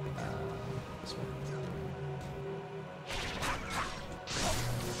 This one.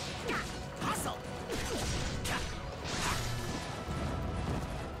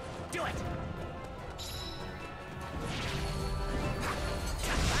 Do it.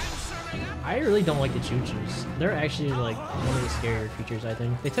 I really don't like the choo-choos. They're actually like one of the scarier creatures, I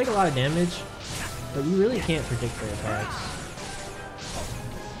think. They take a lot of damage, but you really can't predict their attacks.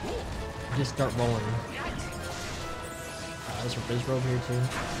 You just start rolling. There's a Bizro here too.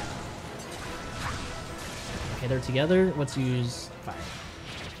 Okay, they're together. Let's use fire.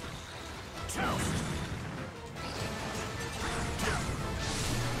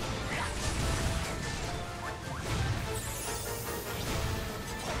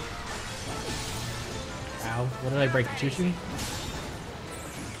 Ow. What did I break? The choo-choo?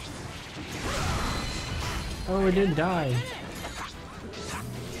 Oh, it didn't die.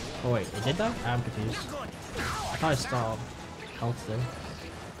 Oh wait, it did die? I'm confused. I thought I saw health there.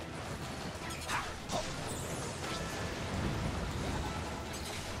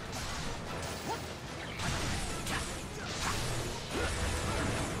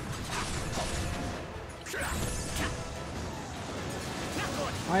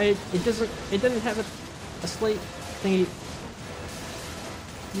 It didn't have a slate. thingy.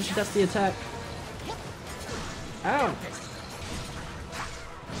 Usually that's the attack. Ow!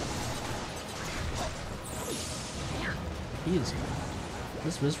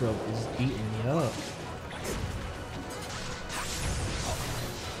 This Wizrobe is beating me up.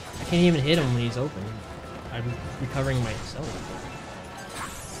 I can't even hit him when he's open. I'm recovering myself.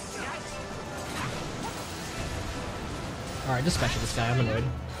 Alright, just special this guy, I'm annoyed.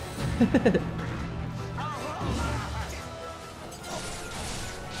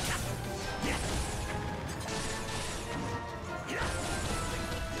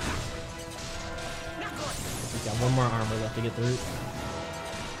 We've got one more armor left to get through.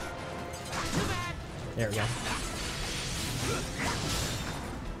 There we go.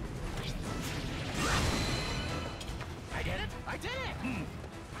 I did it! I did it!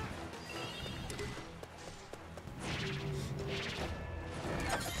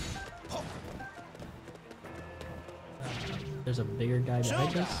 There's a bigger guy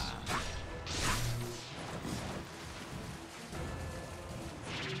behind us.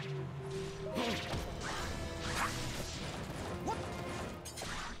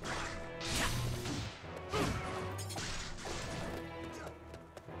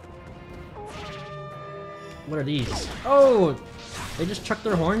 What are these? Oh! They just chuck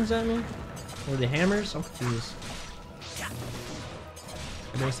their horns at me? Or the hammers? I'm confused.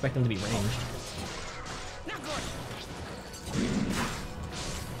 I didn't expect them to be ranged.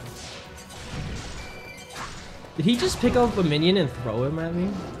 Did he just pick up a minion and throw him at me?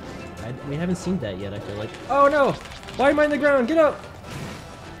 We haven't seen that yet, I feel like. Oh no! Why am I on the ground? Get up!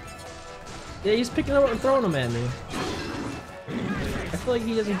 Yeah, he's picking them up and throwing them at me. I feel like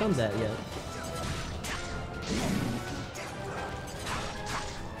he hasn't done that yet.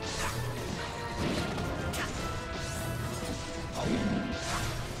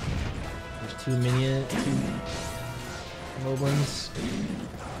 There's two moblins.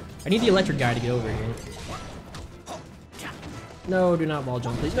 I need the electric guy to get over here. No, do not wall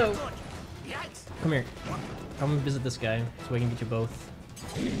jump, please. No! Come here. Come visit this guy so we can get you both.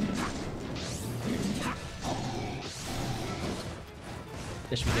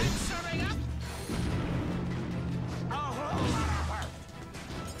 This should be good.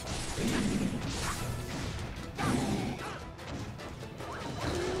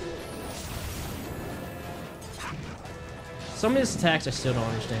 Some of his attacks I still don't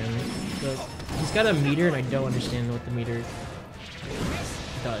understand. But he's got a meter and I don't understand what the meter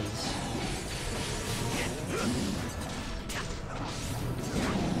does.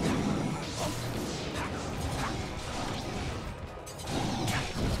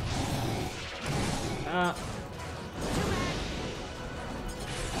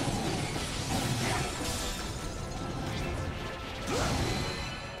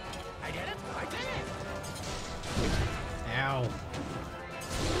 I did it! I did it! Ow.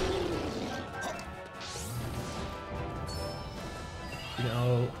 You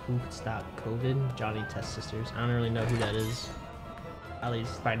know who could stop COVID? Johnny Test Sisters. I don't really know who that is. At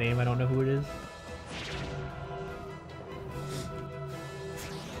least by name, I don't know who it is.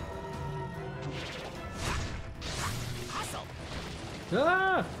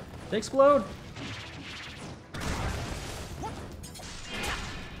 Ah! They explode!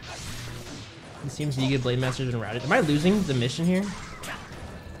 It seems the Blade Master's been routed. Am I losing the mission here?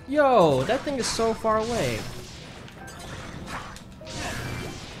 Yo, that thing is so far away.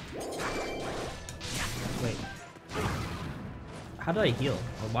 Wait. How did I heal?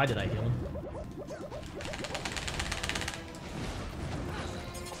 Or why did I heal?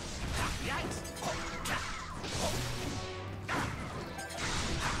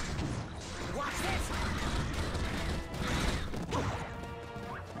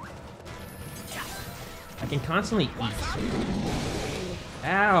 I can constantly eat.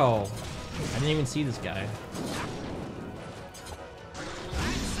 Ow! I didn't even see this guy.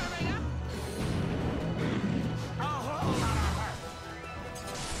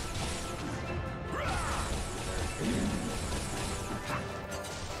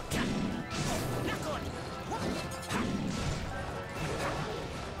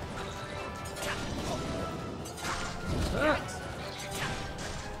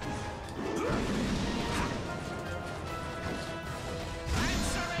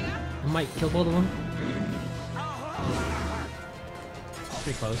 I might kill both of them.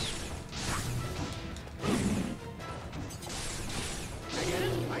 Pretty close.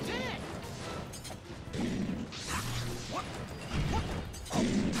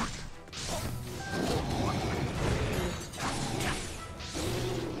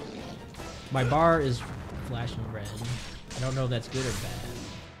 My bar is flashing red. I don't know if that's good or bad.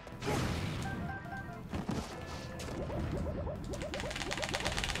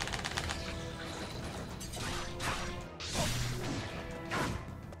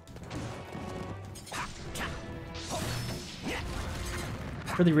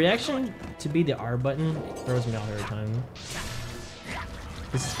 For the reaction to be the R button, it throws me off every time.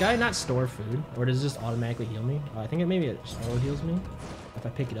 Does this guy not store food? Or does it just automatically heal me? I think maybe it just auto heals me if I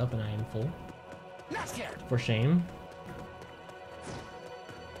pick it up and I am full. For shame.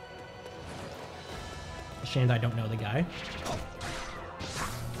 Shame that I don't know the guy.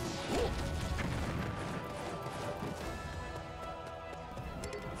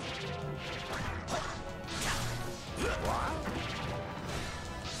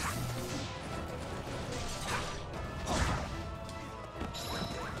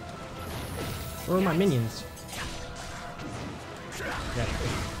 Where are my minions? Yeah.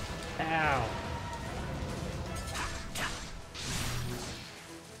 Ow.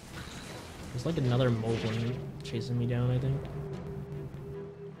 There's like another Moblin chasing me down, I think.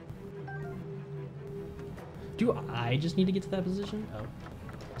 Do I just need to get to that position? Oh,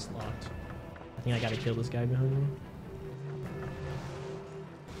 it's locked. I think I gotta kill this guy behind me.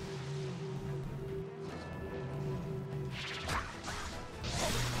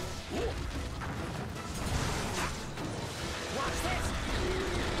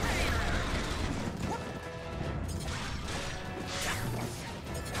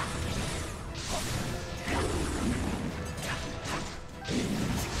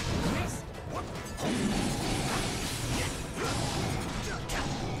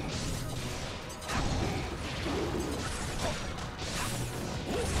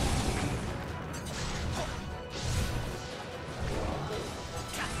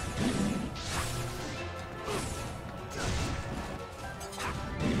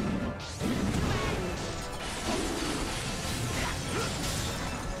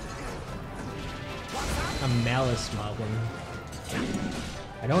 A Malice Moblin.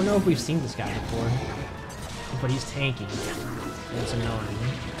 I don't know if we've seen this guy before, but he's tanky. It's annoying.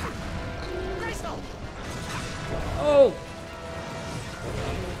 Oh!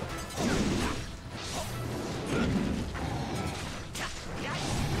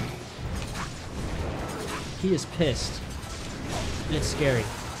 He is pissed. And it's scary.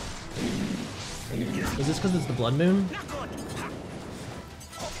 Is this because it's the Blood Moon?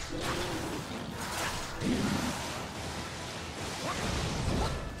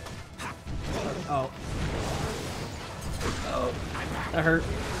 Oh. Oh. That hurt.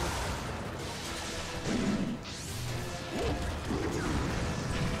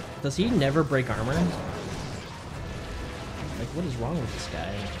 Does he never break armor? Like, what is wrong with this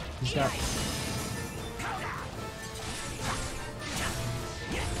guy? He's got...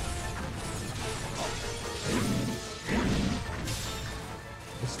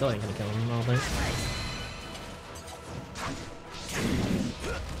 It still ain't gonna kill him, I don't think.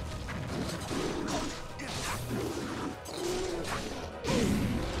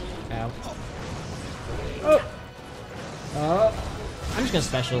 I'm just gonna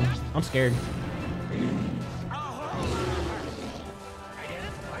special. I'm scared.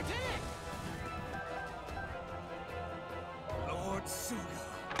 Lord Suga.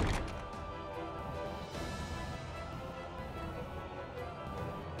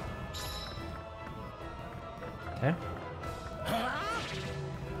 Okay.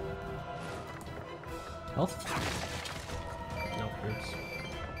 Health? No, groups.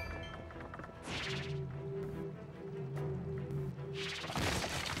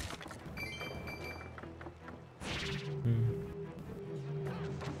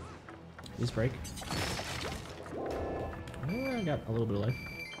 These break. Oh, I got a little bit of life.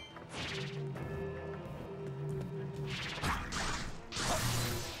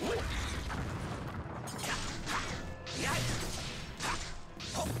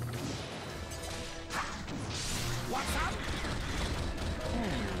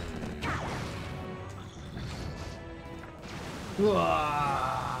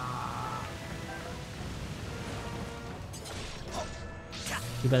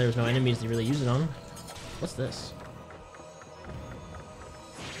 Too bad there was no enemies to really use it on. What's this?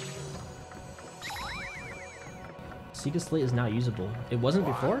 Seeker Slate is now usable. It wasn't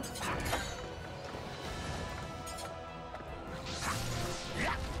before?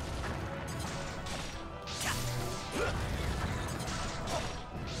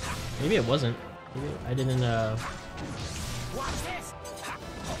 Maybe it wasn't. Maybe I didn't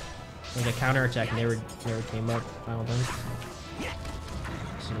like a counter attack never came up, I don't think.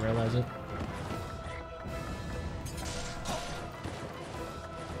 Just didn't realize it.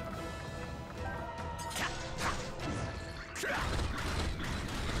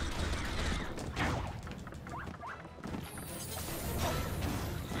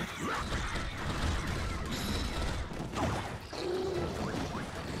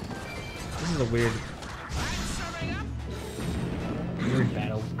 This is a weird... weird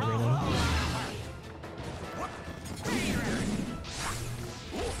battle arena.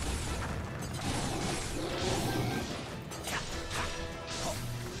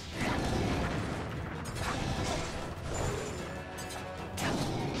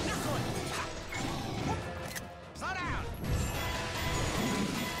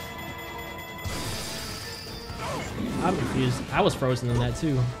 I'm confused. I was frozen in that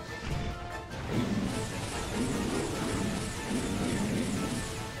too.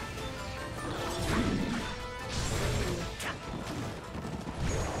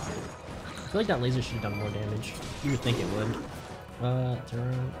 I feel like that laser should have done more damage. You would think it would. Turn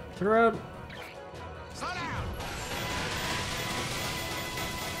around. Turn around!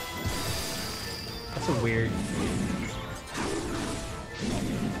 That's a weird...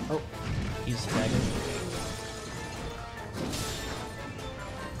 Oh, he's tagging.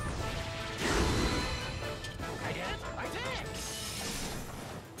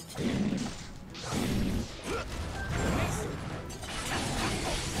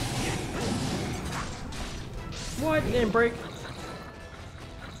 What? It didn't break.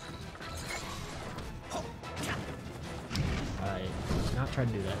 I did not try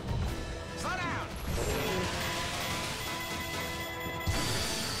to do that.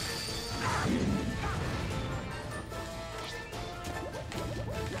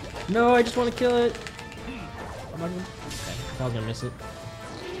 No, I just want to kill it. Am I gonna... Okay, I thought I was gonna miss it.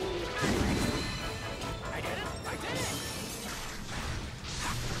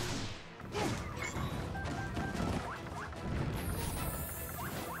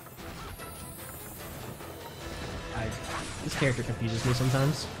 This character confuses me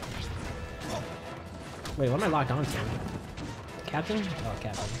sometimes. Wait, what am I locked onto? Captain? Oh,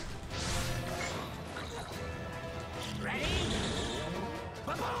 Captain. Ready?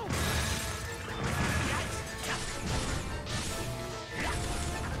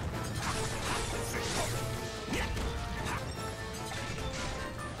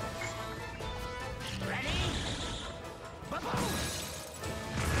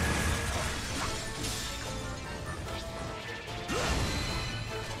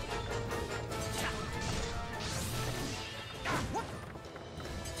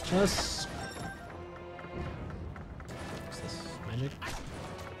 Just... What's this? Magic?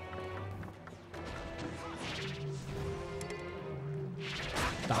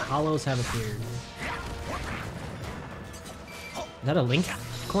 The hollows have appeared. Is that a Link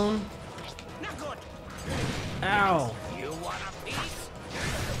clone? Not good. Ow! You want a piece?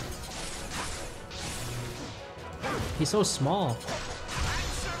 He's so small. I'm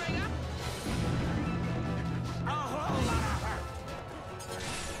serving up. A whole lot of her.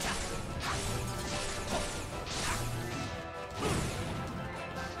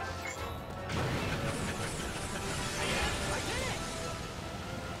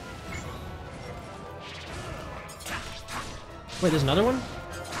 Wait, there's another one?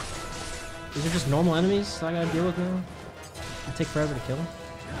 These are just normal enemies that I gotta deal with now? It'll take forever to kill them?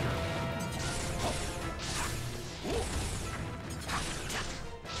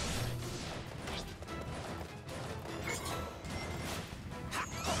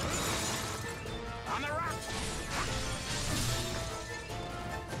 On the rock.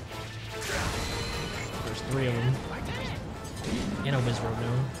 There's 3 of them. And a Wizrobe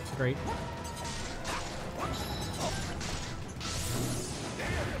now. Great.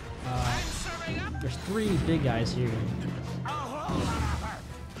 There's 3 big guys here.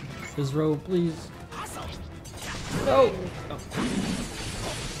 Wizrobe, please. No! Oh.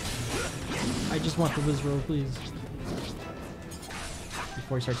 I just want the Wizrobe, please.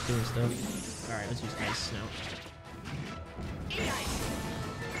 Before he starts doing stuff. Alright, let's use ice now.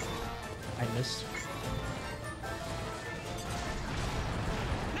 I missed.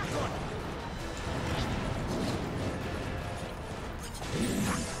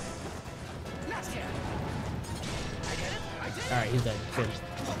 Alright, he's dead. Good.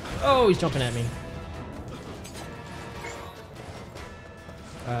 Oh, he's jumping at me.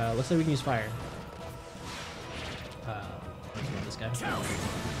 Looks like we can use fire. Let's run this guy.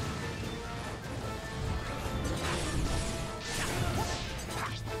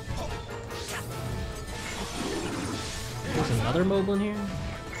 There's another mobile in here?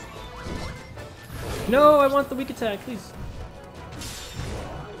 No, I want the weak attack, please.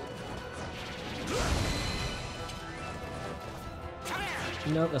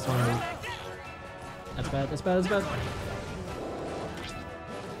 Nope, that's one of them. That's bad, that's bad, that's bad.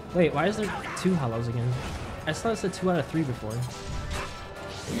 Wait, why is there 2 hollows again? I thought it said 2 out of 3 before.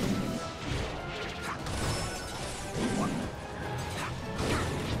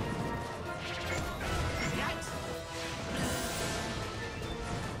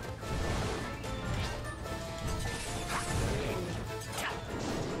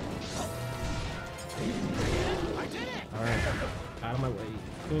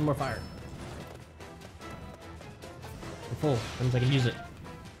 Give me more fire. I'm full. That means I can use it.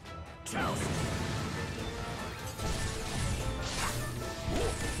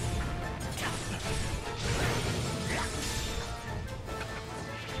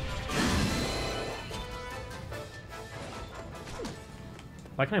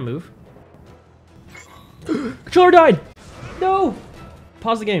 Why can't I move? Controller died! No!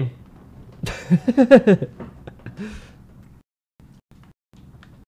 Pause the game.